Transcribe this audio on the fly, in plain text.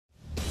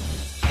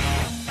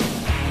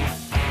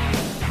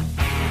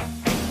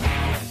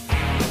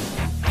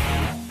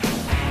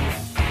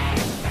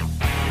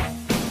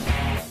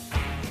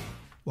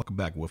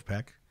back,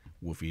 Wolfpack.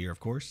 Wulfy here,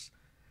 of course.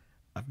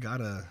 I've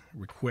got a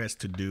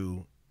request to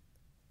do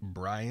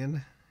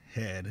Brian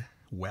Head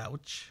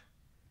Welch,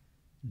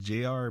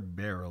 J.R.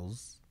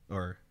 Barrels,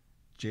 or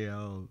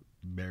J.L.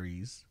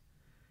 Bareis.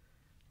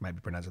 Might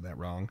be pronouncing that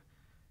wrong.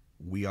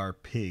 We Are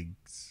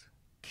Pigs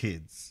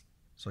Kids.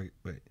 Sorry,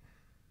 wait.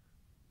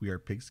 We Are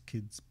Pigs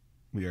Kids.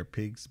 We Are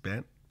Pigs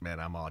Bent. Man,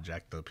 I'm all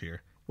jacked up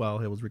here. Well,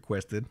 it was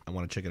requested. I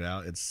want to check it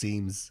out. It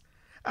seems...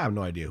 I have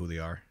no idea who they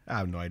are. I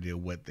have no idea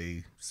what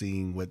they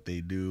sing, what they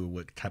do,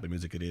 what type of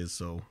music it is.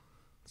 So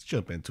let's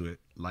jump into it.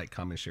 Like,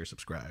 comment, share,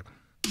 subscribe.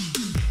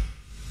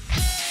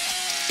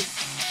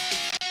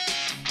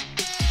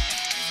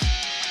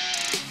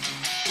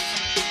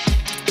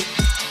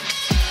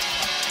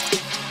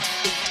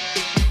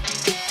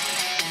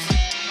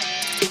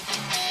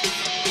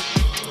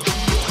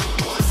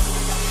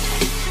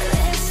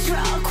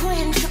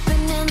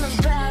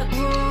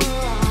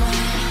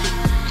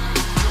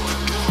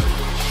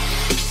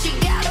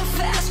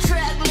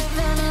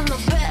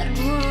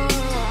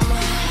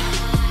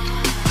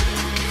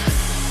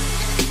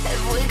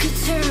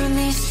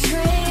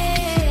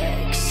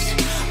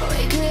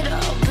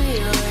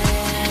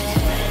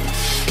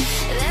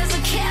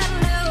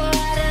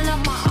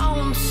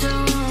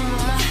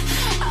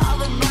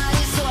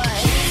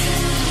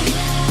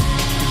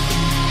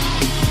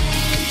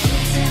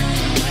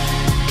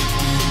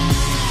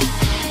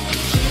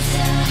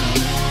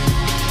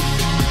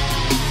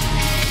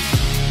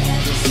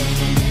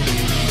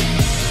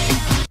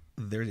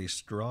 There's a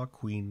straw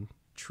queen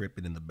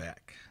tripping in the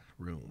back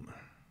room.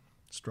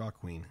 Straw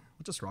queen.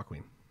 What's a straw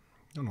queen?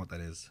 I don't know what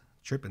that is.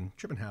 Tripping.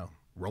 Tripping how?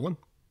 Rolling?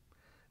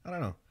 I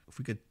don't know. If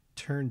we could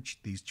turn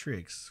these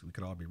tricks, we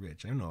could all be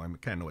rich. I don't know. I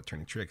kind of know what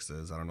turning tricks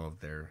is. I don't know if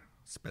they're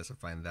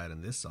specifying that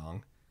in this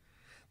song.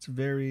 It's a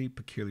very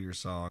peculiar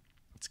song.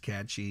 It's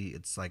catchy.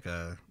 It's like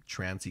a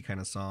trancey kind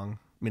of song.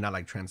 I mean, not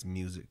like trance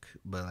music,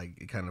 but like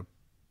it kind of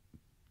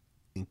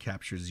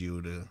captures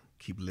you to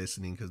keep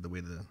listening because the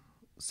way the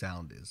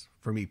sound is.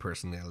 For me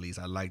personally, at least,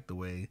 I like the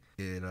way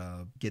it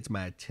gets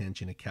my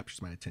attention. It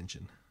captures my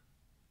attention.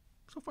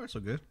 So far, so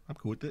good. I'm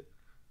cool with it.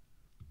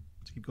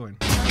 Let's keep going.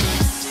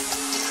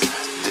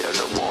 There's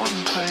a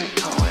one plate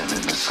going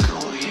in the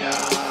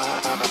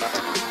schoolyard.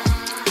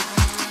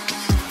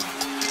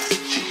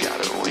 She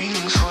got her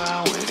wings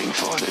while waiting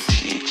for the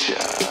teacher.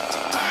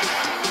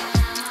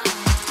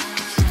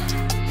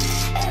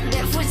 And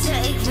if we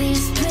take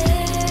these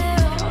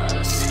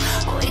pills,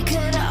 we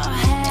could all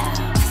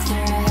have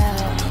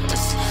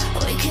thrills.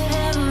 We could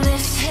end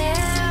this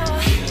hell.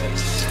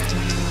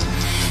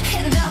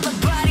 And all the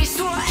bodies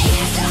sway.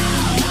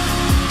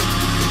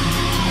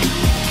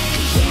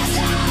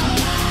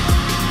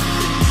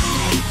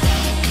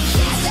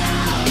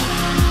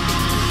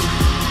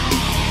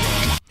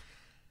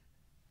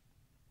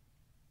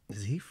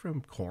 Is he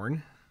from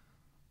Korn?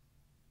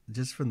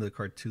 Just from the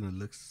cartoon, it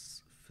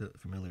looks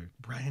familiar.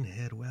 Brian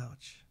Head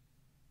Welch.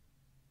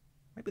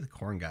 Might be the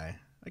Korn guy.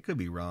 I could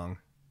be wrong.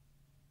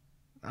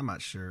 I'm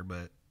not sure,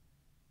 but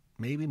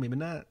maybe, maybe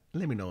not.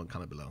 Let me know in the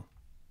comment below.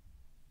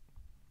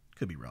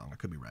 Could be wrong. I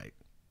could be right.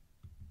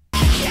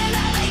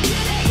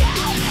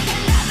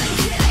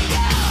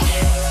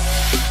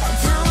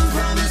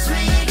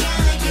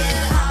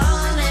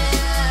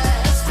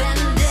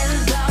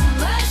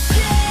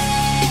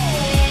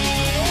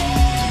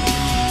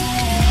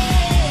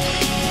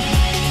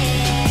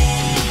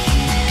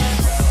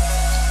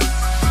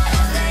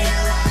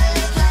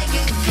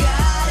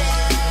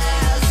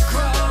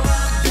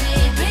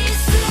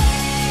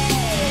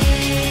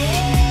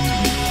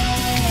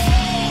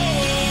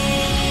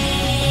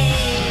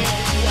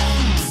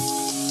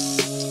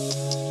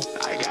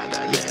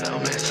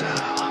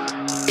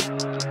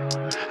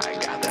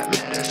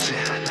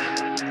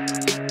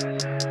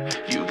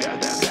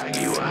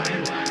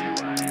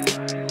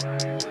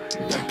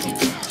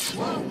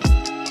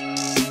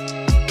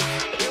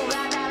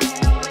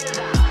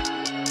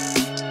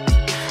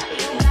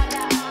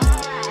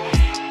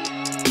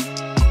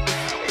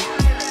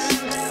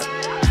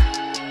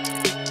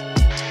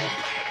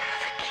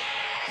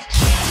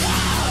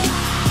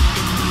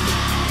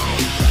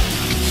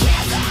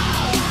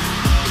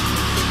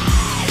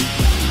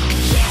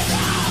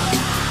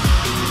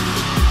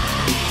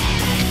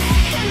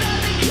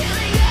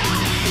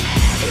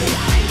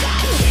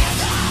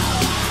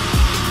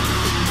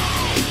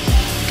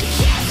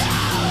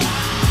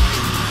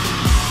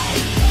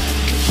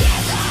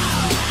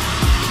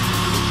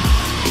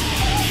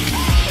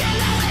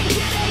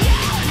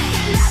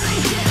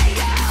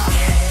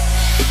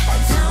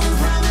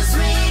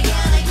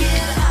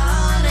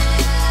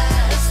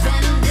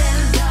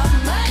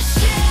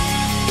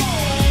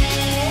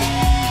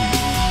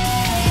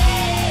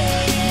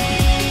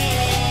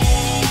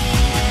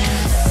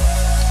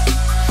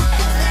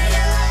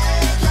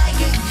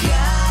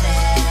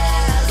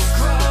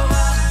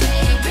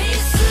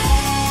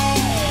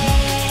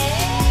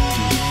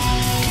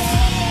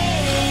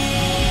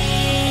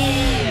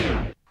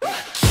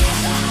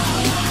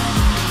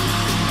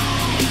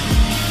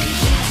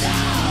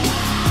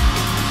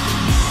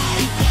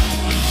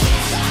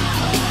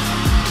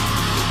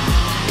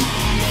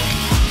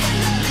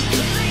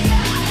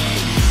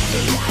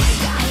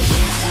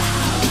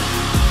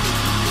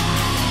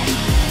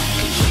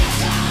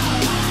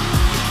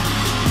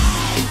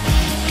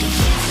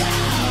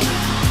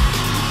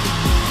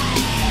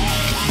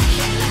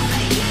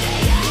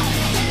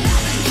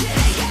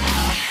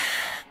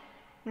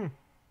 Hmm.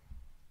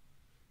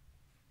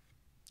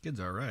 Kid's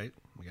alright,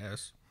 I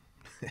guess.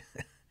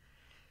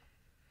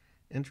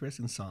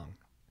 Interesting song.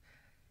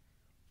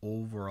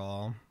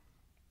 Overall,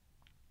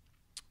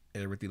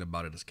 everything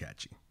about it is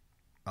catchy.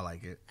 I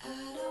like it. I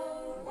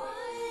don't want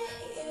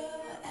you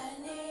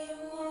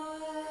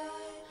anymore.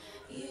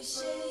 You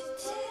should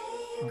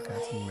take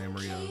Got some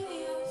memory of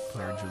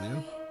Clara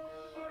Julia.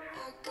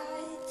 I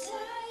got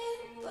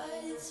time,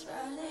 but it's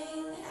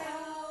running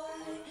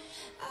out.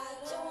 I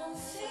don't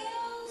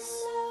feel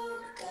so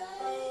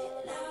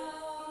good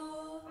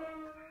now.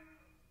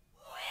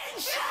 We're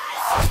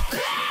just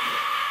pigs!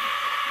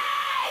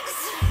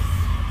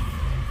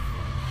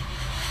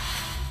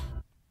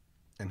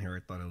 And here I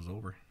thought it was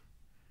over.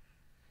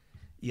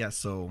 Yeah,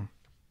 so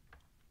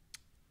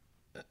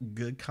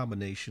good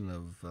combination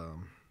of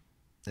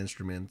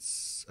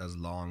instruments as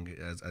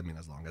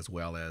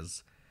well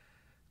as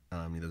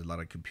there's a lot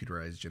of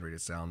computerized generated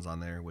sounds on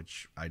there,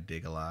 which I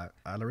dig a lot.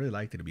 I really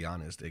liked it, to be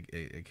honest.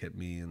 It kept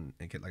me, and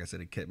like I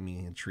said, it kept me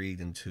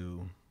intrigued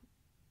into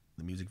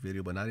the music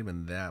video, but not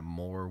even that.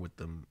 More with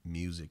the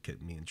music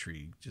kept me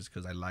intrigued, just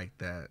because I like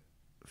that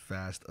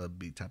fast,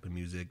 upbeat type of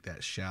music,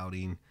 that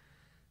shouting,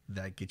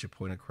 that get your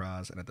point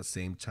across, and at the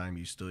same time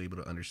you're still able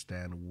to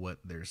understand what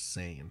they're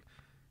saying.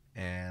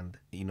 And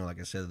like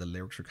I said, the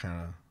lyrics are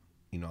kind of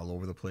all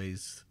over the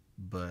place,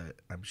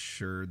 but I'm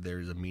sure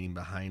there's a meaning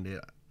behind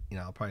it.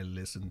 I'll probably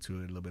listen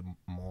to it a little bit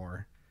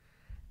more,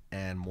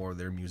 and more of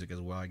their music as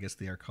well. I guess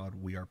they are called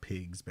We Are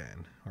Pigs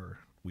band, or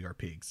We Are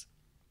Pigs.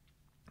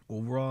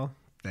 Overall,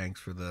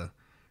 thanks for the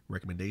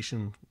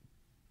recommendation.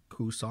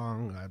 Cool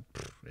song.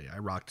 I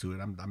rock to it.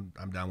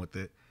 I'm down with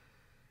it.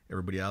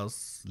 Everybody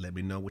else, let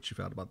me know what you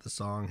felt about the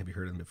song. Have you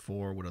heard them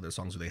before? What other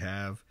songs do they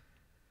have?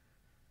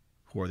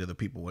 Who are the other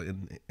people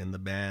in the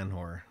band,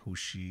 or who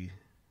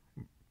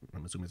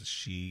I'm assuming it's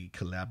she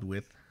collabed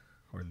with,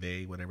 or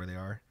they, whatever they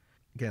are.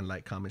 Again,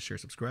 like, comment, share,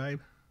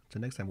 subscribe.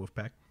 Till next time,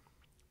 Wolfpack.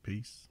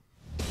 Peace.